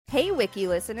Hey, Wiki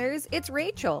listeners, it's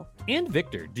Rachel. And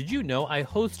Victor, did you know I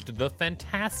host the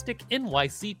fantastic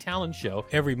NYC Talent Show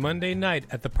every Monday night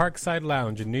at the Parkside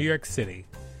Lounge in New York City?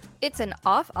 It's an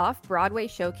off-Broadway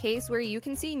showcase where you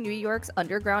can see New York's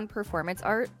underground performance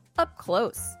art up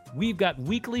close. We've got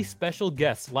weekly special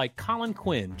guests like Colin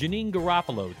Quinn, Janine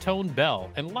Garofalo, Tone Bell,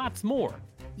 and lots more.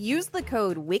 Use the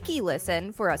code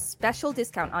WIKILISTEN for a special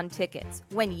discount on tickets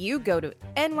when you go to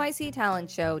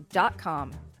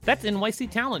nyctalentshow.com. That's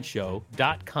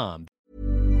nyctalentshow.com.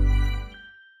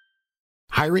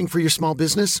 Hiring for your small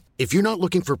business? If you're not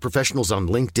looking for professionals on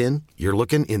LinkedIn, you're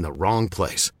looking in the wrong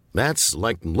place. That's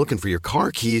like looking for your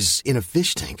car keys in a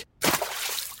fish tank.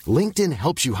 LinkedIn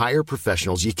helps you hire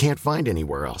professionals you can't find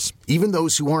anywhere else, even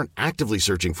those who aren't actively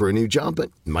searching for a new job but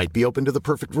might be open to the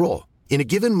perfect role. In a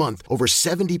given month, over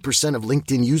 70% of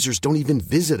LinkedIn users don't even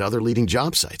visit other leading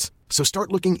job sites. So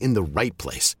start looking in the right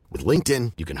place. With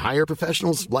LinkedIn, you can hire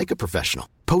professionals like a professional.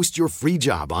 Post your free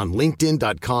job on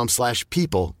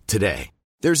linkedin.com/people today.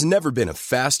 There's never been a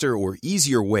faster or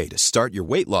easier way to start your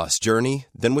weight loss journey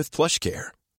than with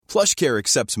PlushCare. PlushCare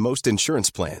accepts most insurance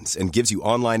plans and gives you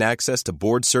online access to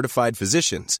board-certified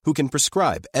physicians who can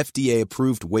prescribe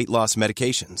FDA-approved weight loss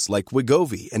medications like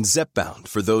Wegovy and Zepbound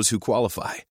for those who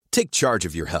qualify. Take charge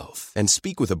of your health and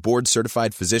speak with a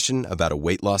board-certified physician about a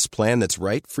weight loss plan that's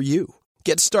right for you.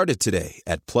 Get started today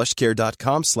at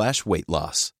plushcare.com/weight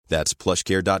loss. That's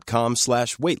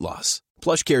plushcare.com/weight loss.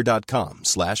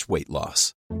 plushcare.com/weight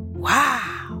loss.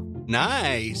 Wow.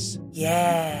 Nice.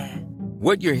 Yeah.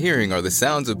 What you're hearing are the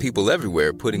sounds of people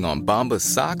everywhere putting on Bombas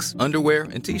socks, underwear,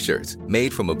 and T-shirts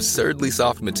made from absurdly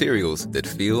soft materials that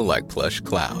feel like plush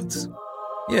clouds.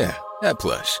 Yeah, that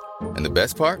plush. And the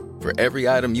best part? For every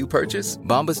item you purchase,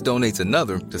 Bombas donates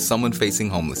another to someone facing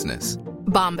homelessness.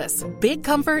 Bombas. Big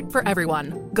comfort for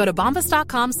everyone. Go to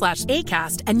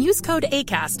bombas.com/ACAST and use code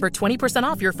ACAST for 20%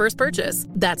 off your first purchase.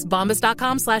 That's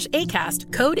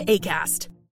bombas.com/ACAST. Code ACAST.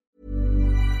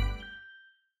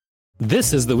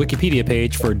 This is the Wikipedia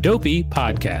page for Dopey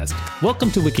Podcast. Welcome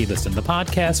to WikiListen, the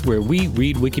podcast where we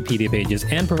read Wikipedia pages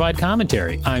and provide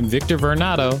commentary. I'm Victor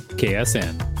Vernado,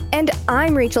 KSN. And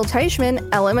I'm Rachel Teichman,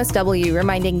 LMSW,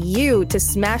 reminding you to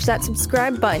smash that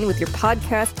subscribe button with your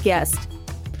podcast guest.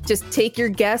 Just take your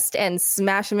guest and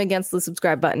smash him against the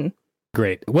subscribe button.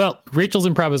 Great. Well, Rachel's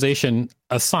improvisation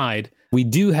aside, we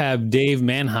do have Dave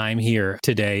Mannheim here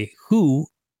today, who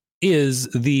is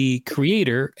the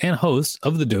creator and host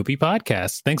of the Dopey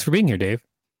Podcast. Thanks for being here, Dave.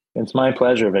 It's my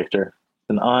pleasure, Victor. It's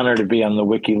an honor to be on the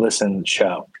WikiListen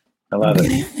show. I love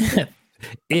it.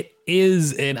 It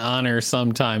is an honor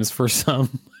sometimes for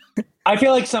some. I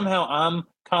feel like somehow I'm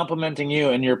complimenting you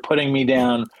and you're putting me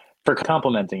down for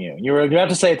complimenting you. You have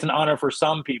to say it's an honor for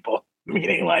some people,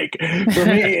 meaning like for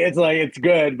me, it's like it's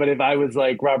good. But if I was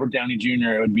like Robert Downey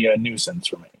Jr., it would be a nuisance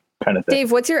for me, kind of thing.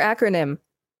 Dave, what's your acronym?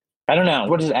 I don't know.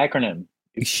 What is acronym?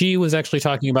 She was actually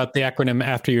talking about the acronym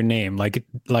after your name. Like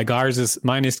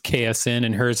mine is KSN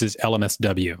and hers is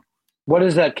LMSW. What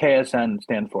does that KSN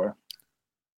stand for?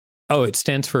 Oh, it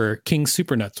stands for King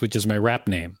Supernuts, which is my rap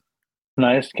name.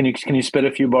 Nice. Can you spit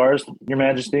a few bars, Your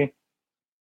Majesty?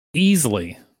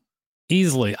 Easily.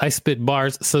 I spit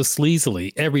bars so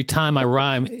sleazily. Every time I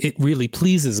rhyme, it really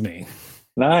pleases me.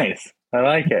 Nice. I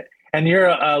like it. And you're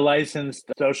a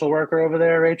licensed social worker over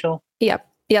there, Rachel? Yep.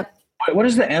 What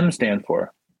does the M stand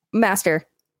for? Master.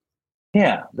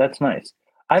 Yeah, that's nice.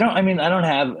 I don't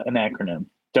have an acronym.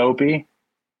 Dopey.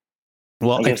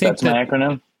 Well, I guess that's my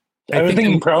acronym. I was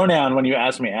thinking pronoun when you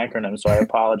asked me acronym, so I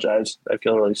apologize. I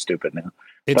feel really stupid now.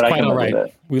 It's quite all right.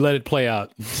 We let it play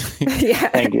out. Yeah.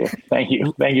 Thank you for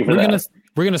that.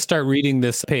 We're gonna start reading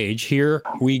this page. Here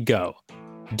we go.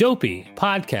 Dopey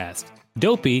Podcast.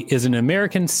 Dopey is an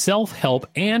American self-help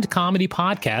and comedy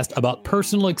podcast about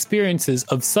personal experiences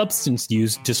of substance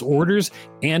use disorders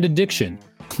and addiction.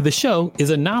 The show is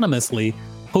anonymously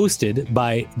hosted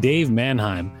by Dave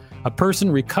Mannheim, a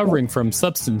person recovering from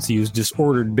substance use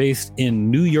disorder based in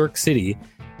New York City,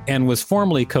 and was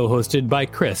formerly co-hosted by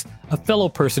Chris, a fellow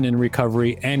person in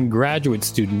recovery and graduate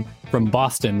student from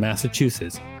Boston,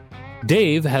 Massachusetts.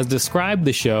 Dave has described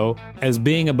the show as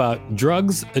being about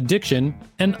drugs, addiction,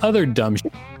 and other dumb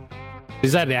shit.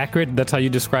 Is that accurate? That's how you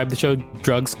describe the show?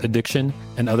 Drugs, addiction,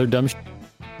 and other dumb shit?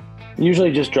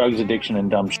 Usually just drugs, addiction,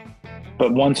 and dumb shit.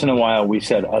 But once in a while we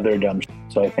said other dumb shit.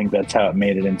 So I think that's how it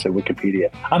made it into Wikipedia.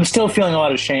 I'm still feeling a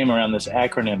lot of shame around this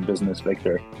acronym business,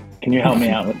 Victor. Can you help me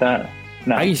out with that?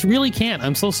 No. I really can't.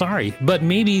 I'm so sorry. But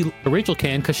maybe Rachel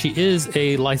can, because she is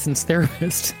a licensed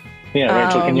therapist. Yeah,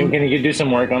 Rachel, can you do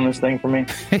some work on this thing for me?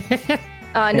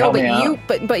 No,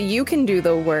 but you can do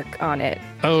the work on it.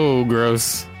 Oh,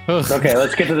 gross. Ugh. Okay,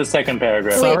 let's get to the second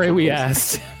paragraph. Sorry we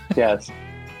asked. Yes.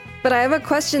 But I have a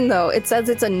question, though. It says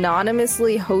it's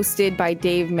anonymously hosted by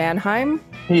Dave Mannheim.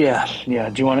 Yeah.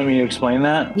 Do you want me to explain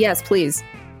that? Yes, please.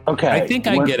 Okay. I think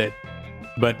I get it.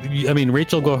 But, I mean,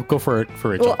 Rachel, go for it for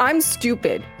Rachel. Well, I'm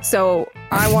stupid, so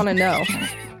I want to know.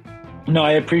 No,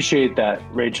 I appreciate that,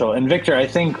 Rachel. And Victor, I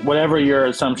think whatever your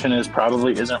assumption is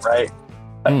probably isn't right.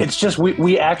 It's just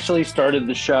we actually started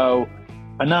the show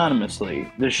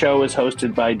anonymously. The show was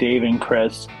hosted by Dave and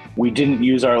Chris. We didn't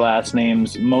use our last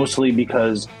names, mostly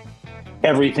because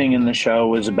everything in the show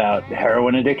was about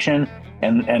heroin addiction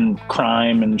and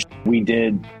crime, and we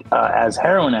did as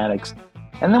heroin addicts.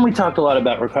 And then we talked a lot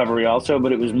about recovery also,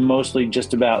 but it was mostly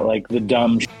just about like the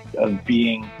dumb of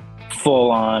being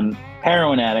full on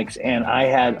heroin addicts. And I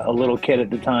had a little kid at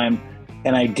the time,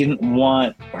 and I didn't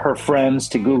want her friends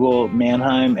to Google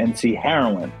Mannheim and see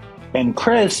heroin. And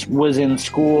Chris was in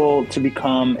school to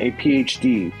become a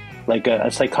PhD, like a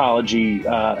psychology,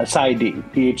 a PsyD,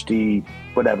 PhD,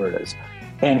 whatever it is.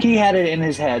 And he had it in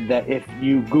his head that if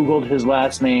you Googled his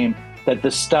last name, that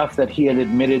the stuff that he had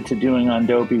admitted to doing on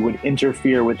Dopey would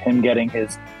interfere with him getting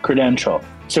his credential.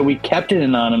 So we kept it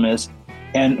anonymous,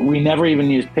 and we never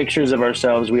even used pictures of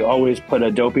ourselves. We always put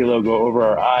a Dopey logo over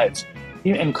our eyes.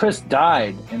 And Chris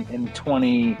died in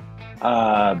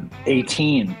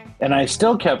 2018, and I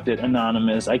still kept it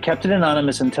anonymous. I kept it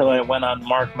anonymous until I went on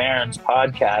Mark Maron's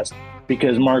podcast,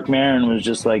 because Mark Maron was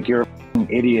just like, you're a f***ing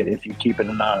idiot if you keep it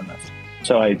anonymous.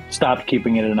 So I stopped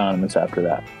keeping it anonymous after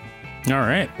that. All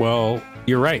right. Well,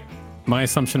 you're right. My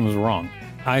assumption was wrong.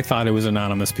 I thought it was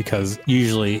anonymous because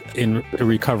usually in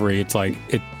recovery, it's like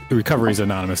recovery is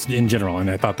anonymous in general. And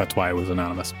I thought that's why it was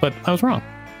anonymous. But I was wrong.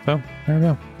 So there we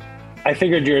go. I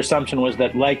figured your assumption was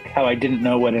that, like how I didn't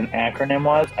know what an acronym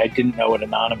was, I didn't know what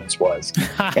anonymous was.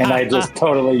 And I just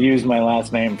totally used my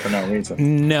last name for no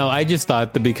reason. No, I just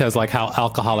thought that because like how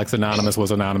Alcoholics Anonymous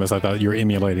was anonymous, I thought you were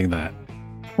emulating that.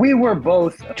 We were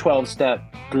both 12-step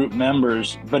group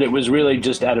members, but it was really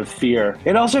just out of fear.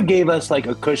 It also gave us like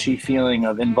a cushy feeling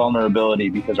of invulnerability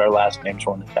because our last names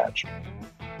weren't attached.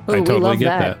 Ooh, I totally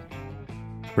get that.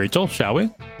 Rachel, shall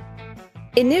we?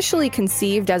 Initially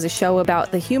conceived as a show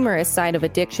about the humorous side of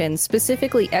addiction,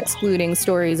 specifically excluding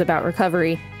stories about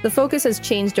recovery, the focus has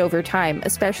changed over time,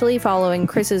 especially following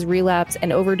Chris's relapse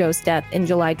and overdose death in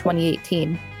July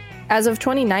 2018. As of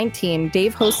 2019,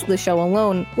 Dave hosts the show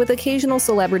alone with occasional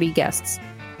celebrity guests.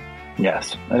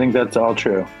 Yes, I think that's all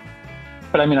true.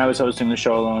 But I mean, I was hosting the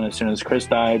show alone as soon as Chris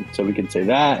died, so we can say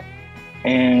that.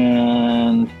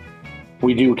 And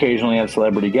we do occasionally have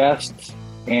celebrity guests.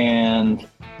 And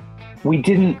we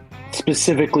didn't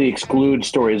specifically exclude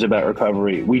stories about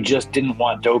recovery. We just didn't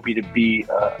want Dopey to be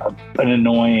an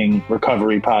annoying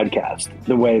recovery podcast,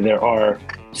 the way there are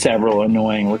several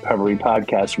annoying recovery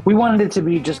podcasts. We wanted it to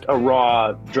be just a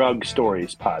raw drug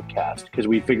stories podcast because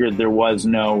we figured there was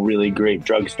no really great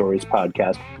drug stories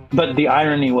podcast. But the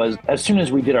irony was, as soon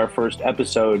as we did our first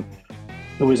episode,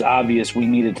 it was obvious we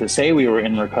needed to say we were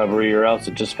in recovery, or else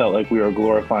it just felt like we were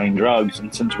glorifying drugs.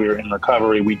 And since we were in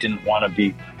recovery, we didn't want to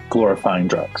be glorifying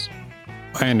drugs.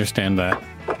 I understand that.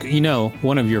 You know,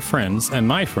 one of your friends and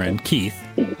my friend, Keith,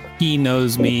 he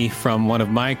knows me from one of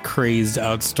my crazed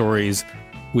out stories,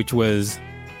 which was,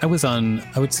 I was on,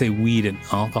 I would say, weed and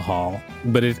alcohol,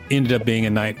 but it ended up being a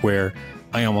night where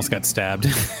I almost got stabbed.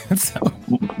 So,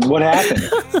 what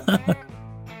happened?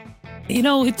 You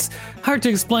know, it's hard to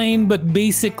explain, but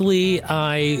basically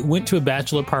I went to a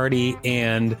bachelor party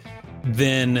and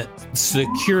then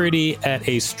security at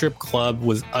a strip club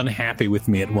was unhappy with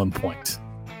me at one point.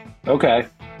 Okay.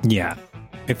 Yeah.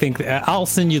 I think I'll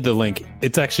send you the link.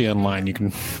 It's actually online. You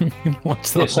can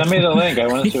watch the whole send me the link. I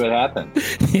want to see what happened.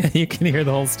 Yeah, you can hear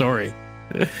the whole story.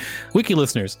 Wiki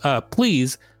listeners,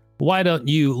 please, why don't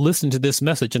you listen to this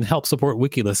message and help support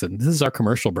Wiki Listen? This is our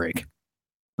commercial break.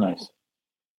 Nice.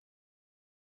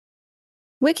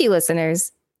 Wiki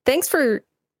listeners, thanks for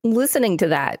listening to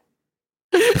that.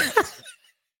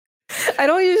 I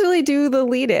don't usually do the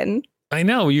lead-in. I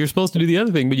know. You're supposed to do the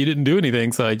other thing, but you didn't do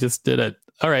anything, so I just did it.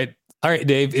 All right,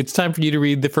 Dave, it's time for you to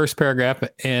read the first paragraph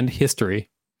and history.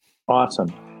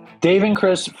 Awesome. Dave and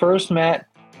Chris first met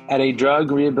at a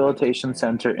drug rehabilitation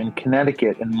center in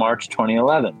Connecticut in March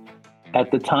 2011.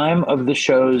 At the time of the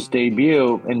show's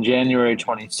debut in January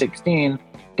 2016,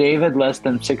 Dave had less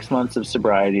than 6 months of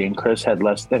sobriety and Chris had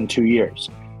less than 2 years.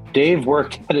 Dave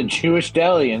worked at a Jewish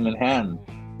deli in Manhattan,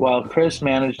 while Chris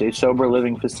managed a sober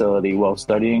living facility while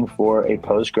studying for a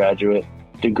postgraduate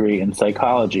degree in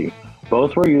psychology.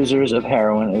 Both were users of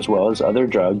heroin as well as other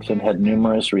drugs and had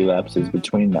numerous relapses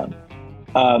between them.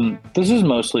 This is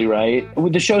mostly right.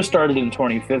 The show started in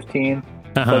 2015,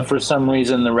 But for some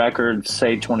reason, the records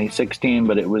say 2016,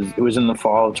 but it was in the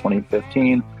fall of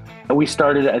 2015. And we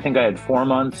started, I think I had 4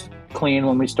 months clean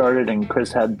when we started, and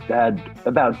Chris had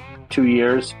about 2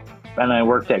 years. And I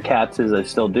worked at Katz's, I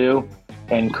still do.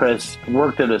 And Chris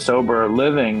worked at a sober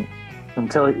living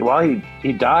until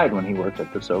he died when he worked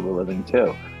at the sober living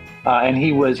too. And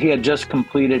he had just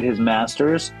completed his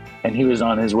master's, and he was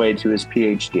on his way to his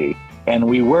PhD. And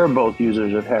we were both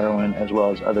users of heroin as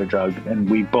well as other drugs, and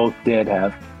we both did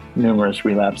have numerous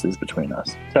relapses between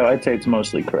us. So I'd say it's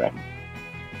mostly correct.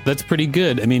 That's pretty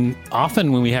good. I mean,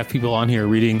 often when we have people on here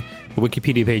reading the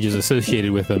Wikipedia pages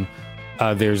associated with them,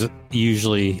 there's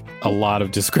usually a lot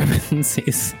of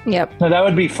discrepancies. Yep. No, that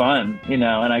would be fun, and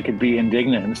I could be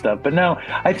indignant and stuff. But no,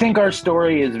 I think our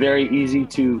story is very easy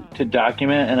to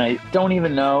document, and I don't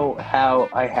even know how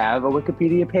I have a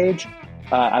Wikipedia page.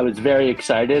 I was very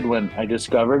excited when I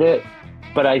discovered it,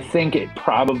 but I think it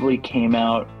probably came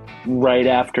out right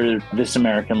after This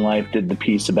American Life did the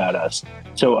piece about us.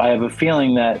 So I have a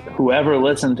feeling that whoever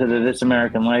listened to the This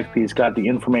American Life piece got the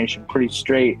information pretty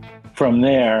straight from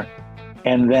there,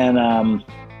 and then,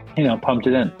 pumped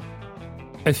it in.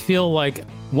 I feel like,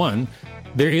 one,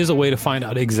 there is a way to find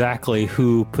out exactly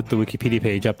who put the Wikipedia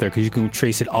page up there, because you can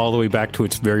trace it all the way back to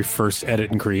its very first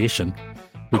edit and creation,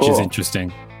 which is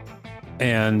interesting.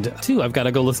 And two, I've got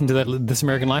to go listen to that This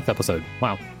American Life episode.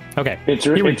 Wow. Okay. It's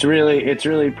really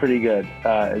pretty good.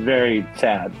 Very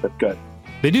sad, but good.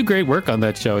 They do great work on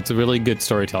that show. It's a really good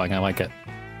storytelling. I like it.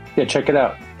 Yeah, check it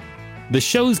out. The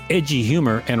show's edgy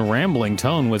humor and rambling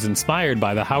tone was inspired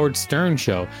by The Howard Stern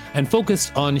Show and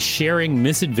focused on sharing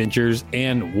misadventures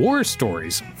and war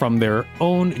stories from their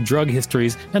own drug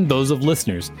histories and those of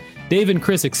listeners. Dave and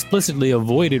Chris explicitly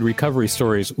avoided recovery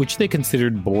stories, which they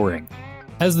considered boring.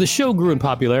 As the show grew in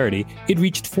popularity, it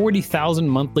reached 40,000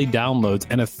 monthly downloads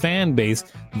and a fan base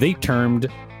they termed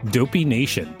Dopey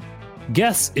Nation.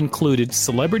 Guests included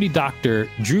celebrity doctor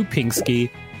Drew Pinsky,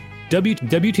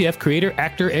 WTF creator,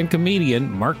 actor, and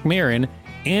comedian Mark Maron,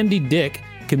 Andy Dick,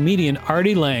 comedian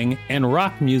Artie Lang, and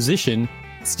rock musician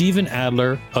Steven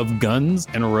Adler of Guns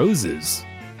N' Roses.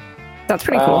 That's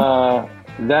pretty cool.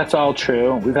 That's all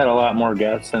true. We've had a lot more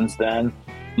guests since then.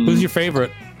 Who's your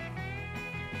favorite?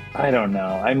 I don't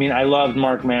know. I mean, I loved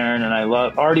Mark Maron, and I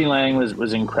love Artie Lang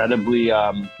was incredibly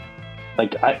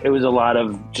it was a lot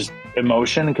of just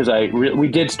emotion, because we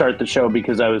did start the show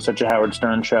because I was such a Howard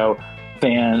Stern Show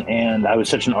fan, and I was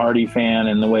such an Artie fan,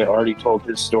 and the way Artie told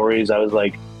his stories, I was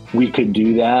like, we could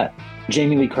do that.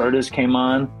 Jamie Lee Curtis came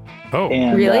on. Oh,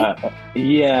 and, really?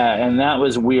 Yeah, and that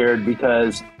was weird,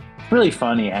 because really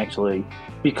funny actually,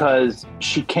 because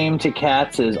she came to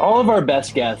Katz's. All of our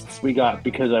best guests we got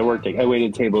because I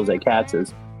waited tables at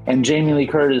Katz's, and Jamie Lee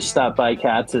Curtis stopped by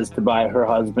Katz's to buy her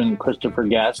husband Christopher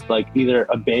Guest like either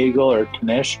a bagel or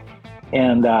knish,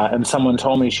 and someone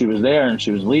told me she was there and she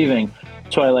was leaving.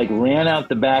 So I ran out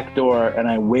the back door, and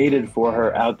I waited for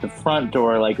her out the front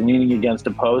door, leaning against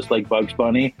a post like Bugs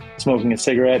Bunny, smoking a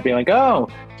cigarette, being like, "Oh,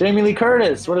 Jamie Lee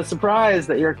Curtis, what a surprise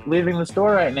that you're leaving the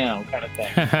store right now," kind of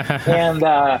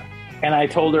thing. And I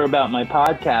told her about my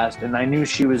podcast, and I knew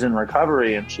she was in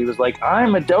recovery, and she was like,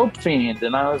 "I'm a dope fiend."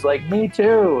 And I was like, "Me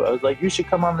too." I was like, "You should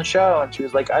come on the show." And she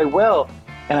was like, "I will."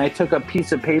 And I took a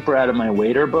piece of paper out of my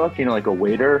waiter book, like a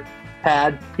waiter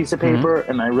pad piece of paper,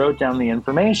 and I wrote down the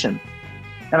information.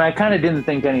 And I kind of didn't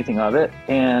think anything of it.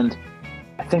 And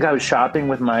I think I was shopping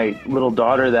with my little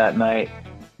daughter that night,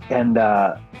 and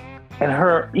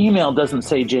her email doesn't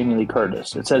say Jamie Lee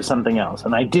Curtis. It says something else.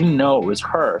 And I didn't know it was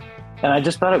her. And I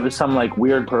just thought it was some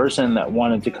weird person that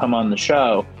wanted to come on the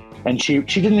show. And she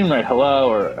didn't even write hello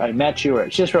or I met you, or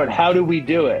she just wrote, "How do we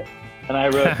do it?" And I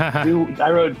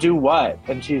wrote, "Do what?"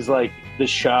 And she's like, "The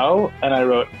show." And I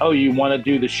wrote, "Oh, you want to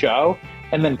do the show?"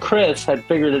 And then Chris had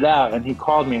figured it out, and he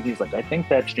called me, and he's like, "I think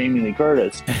that's Jamie Lee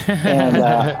Curtis." And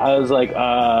I was like,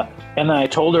 and then I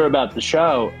told her about the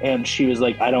show, and she was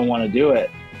like, "I don't want to do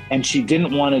it." And she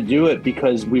didn't want to do it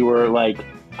because we were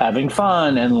having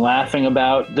fun and laughing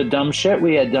about the dumb shit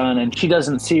we had done. And she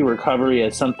doesn't see recovery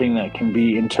as something that can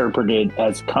be interpreted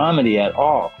as comedy at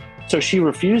all. So she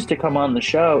refused to come on the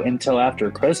show until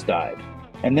after Chris died.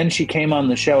 And then she came on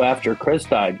the show after Chris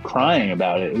died crying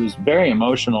about it. It was very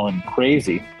emotional and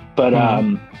crazy. But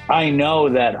I know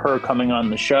that her coming on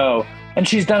the show, and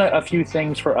she's done a few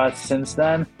things for us since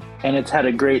then, and it's had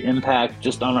a great impact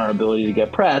just on our ability to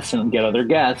get press and get other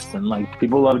guests. And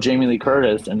people love Jamie Lee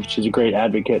Curtis, and she's a great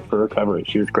advocate for recovery.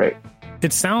 She was great.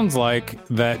 It sounds like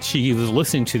that she was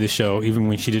listening to the show even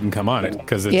when she didn't come on it,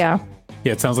 because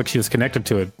it sounds like she was connected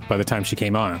to it by the time she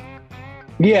came on.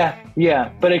 Yeah,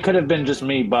 but it could have been just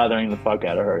me bothering the fuck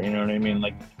out of her, you know what I mean?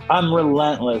 I'm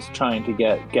relentless trying to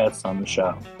get guests on the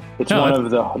show. It's one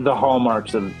of the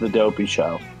hallmarks of the Dopey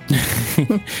show.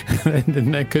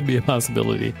 And that could be a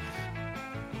possibility.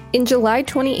 In July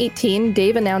 2018,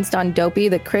 Dave announced on Dopey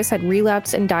that Chris had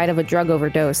relapsed and died of a drug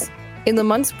overdose. In the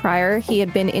months prior, he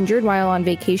had been injured while on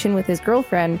vacation with his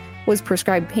girlfriend, was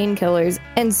prescribed painkillers,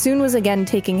 and soon was again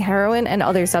taking heroin and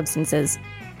other substances.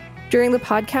 During the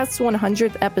podcast's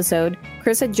 100th episode,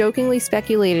 Chris had jokingly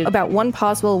speculated about one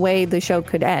possible way the show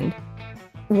could end.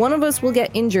 One of us will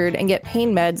get injured and get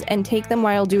pain meds and take them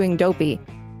while doing Dopey.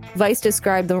 Vice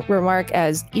described the remark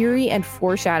as eerie and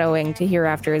foreshadowing to hear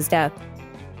after his death.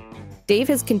 Dave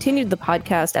has continued the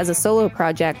podcast as a solo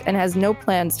project and has no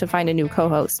plans to find a new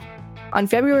co-host. On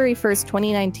February 1st,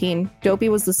 2019, Dopey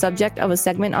was the subject of a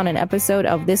segment on an episode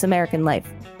of This American Life.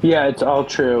 Yeah, it's all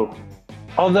true.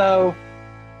 Although,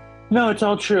 no, it's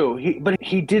all true. But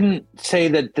he didn't say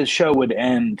that the show would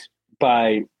end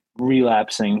by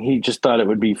relapsing. He just thought it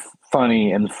would be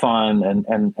funny and fun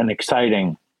and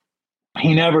exciting.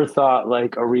 He never thought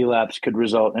like a relapse could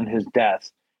result in his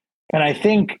death. And I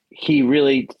think he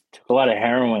really took a lot of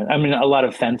a lot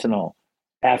of fentanyl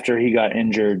after he got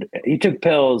injured. He took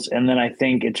pills, and then I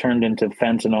think it turned into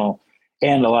fentanyl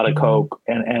and a lot of coke,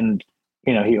 and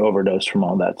he overdosed from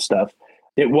all that stuff.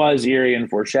 It was eerie and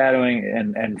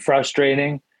foreshadowing and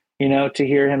frustrating, to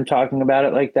hear him talking about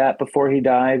it like that before he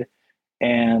died.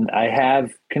 And I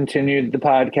have continued the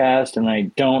podcast, and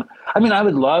I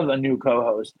would love a new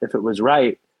co-host if it was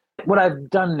right. What I've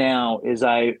done now is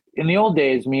in the old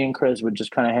days, me and Chris would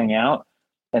just kind of hang out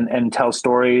and tell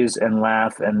stories and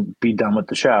laugh and be done with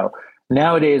the show.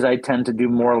 Nowadays, I tend to do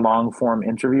more long form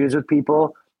interviews with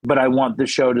people, but I want the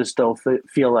show to still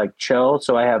feel like chill.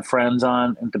 So I have friends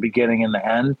on at the beginning and the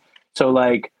end. So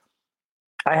I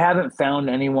haven't found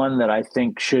anyone that I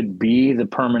think should be the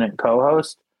permanent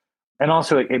co-host. And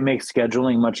also it makes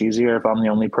scheduling much easier if I'm the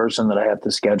only person that I have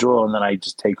to schedule, and then I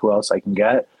just take who else I can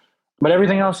get. But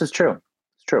everything else is true.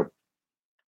 It's true.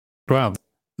 Wow.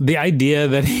 The idea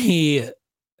that he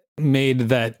made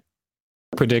that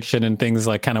prediction and things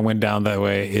kind of went down that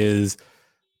way is,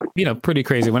 pretty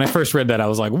crazy. When I first read that, I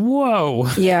was like, whoa.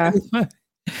 Yeah.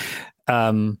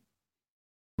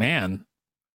 Man.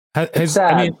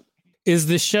 Is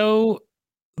the show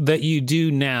that you do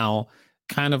now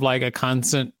kind of like a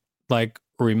constant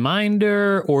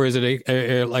reminder, or is it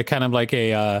a kind of like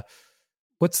a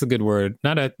what's the good word?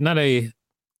 Not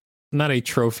a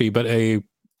trophy, but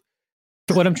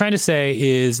what I'm trying to say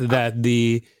is that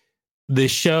the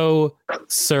show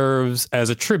serves as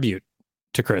a tribute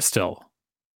to Chris still,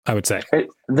 I would say.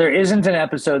 There isn't an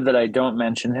episode that I don't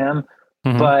mention him,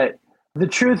 but the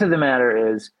truth of the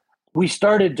matter is we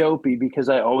started Dopey because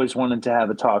I always wanted to have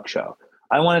a talk show.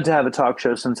 I wanted to have a talk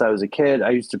show since I was a kid.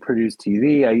 I used to produce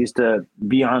TV. I used to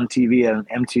be on TV and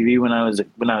MTV when I was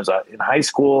in high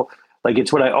school.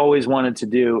 It's what I always wanted to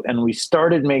do. And we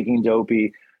started making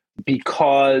Dopey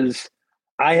because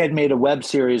I had made a web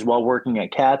series while working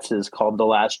at Katz's called The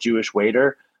Last Jewish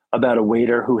Waiter, about a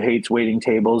waiter who hates waiting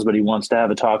tables, but he wants to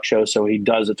have a talk show. So he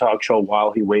does a talk show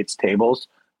while he waits tables.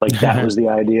 That was the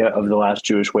idea of The Last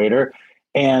Jewish Waiter.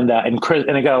 And Chris,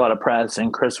 and it got a lot of press,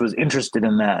 and Chris was interested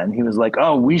in that. And he was like,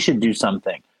 oh, we should do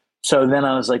something. So then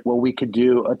I was like, well, we could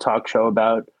do a talk show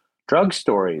about drug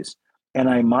stories. And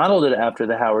I modeled it after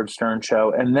the Howard Stern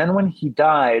show. And then when he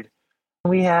died,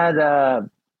 we had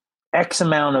X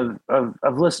amount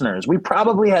of listeners. We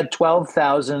probably had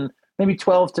 12,000, maybe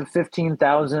 12 to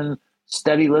 15,000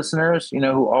 steady listeners,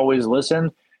 who always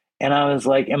listen. And I was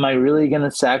like, am I really going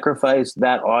to sacrifice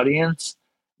that audience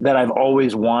that I've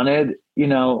always wanted,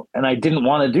 and I didn't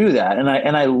want to do that. And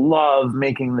I love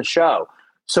making the show.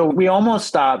 So we almost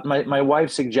stopped. My wife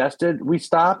suggested we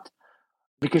stopped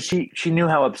because she knew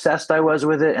how obsessed I was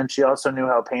with it. And she also knew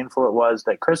how painful it was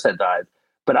that Chris had died.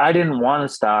 But I didn't want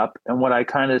to stop. And what I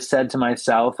kind of said to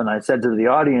myself and I said to the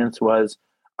audience was,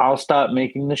 I'll stop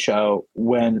making the show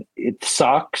when it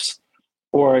sucks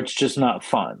or it's just not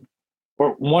fun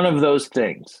or one of those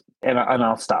things. And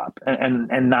I'll stop.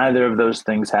 And neither of those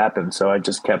things happened. So I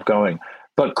just kept going.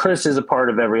 But Chris is a part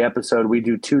of every episode. We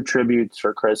do 2 tributes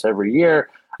for Chris every year.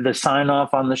 The sign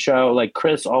off on the show,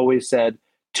 Chris always said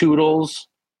toodles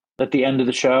at the end of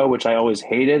the show, which I always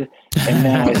hated. And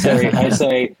now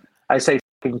I say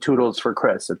toodles for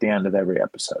Chris at the end of every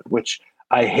episode, which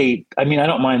I hate. I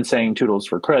don't mind saying toodles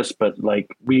for Chris, but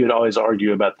we would always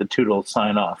argue about the toodles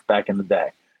sign off back in the day.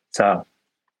 So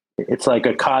it's like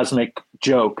a cosmic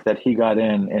joke that he got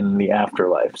in the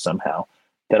afterlife somehow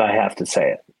that I have to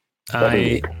say it.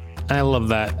 I love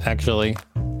that, actually.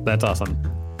 That's awesome.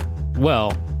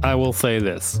 Well, I will say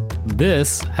this.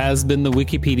 This has been the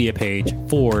Wikipedia page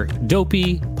for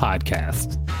Dopey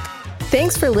Podcast.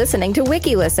 Thanks for listening to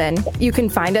WikiListen. You can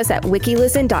find us at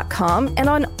wikilisten.com and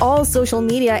on all social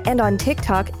media and on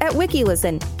TikTok at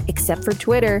WikiListen, except for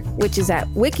Twitter, which is at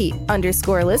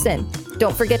wiki_listen.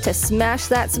 Don't forget to smash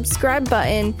that subscribe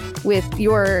button with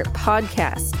your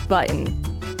podcast button.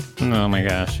 Oh my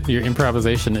gosh, your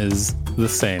improvisation is the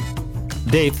same.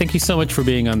 Dave, thank you so much for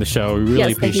being on the show. We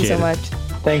really appreciate it. Thank you so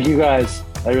much. Thank you guys.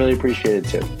 I really appreciate it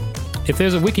too. If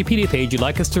there's a Wikipedia page you'd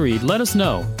like us to read, let us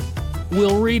know.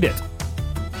 We'll read it.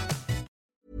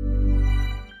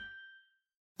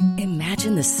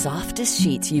 Imagine the softest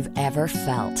sheets you've ever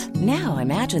felt. Now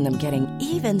imagine them getting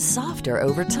even softer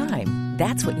over time.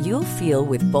 That's what you'll feel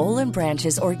with Boll &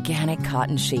 Branch's organic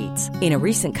cotton sheets. In a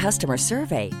recent customer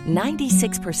survey,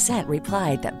 96%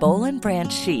 replied that Boll &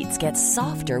 Branch sheets get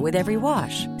softer with every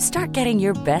wash. Start getting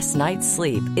your best night's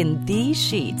sleep in these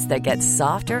sheets that get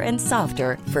softer and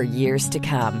softer for years to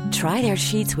come. Try their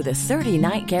sheets with a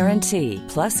 30-night guarantee.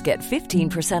 Plus, get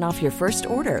 15% off your first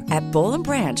order at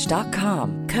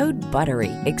bollandbranch.com. Code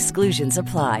BUTTERY. Exclusions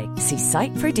apply. See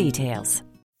site for details.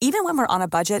 Even when we're on a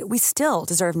budget, we still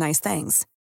deserve nice things.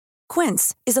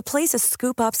 Quince is a place to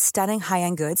scoop up stunning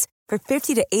high-end goods for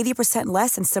 50 to 80%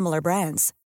 less than similar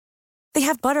brands. They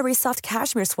have buttery soft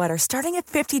cashmere sweaters starting at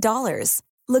 $50,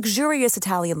 luxurious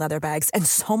Italian leather bags, and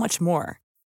so much more.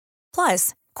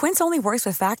 Plus, Quince only works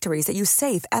with factories that use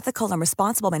safe, ethical, and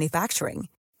responsible manufacturing.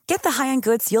 Get the high-end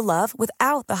goods you'll love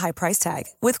without the high price tag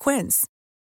with Quince.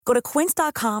 Go to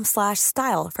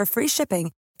quince.com/style for free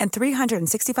shipping and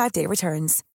 365-day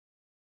returns.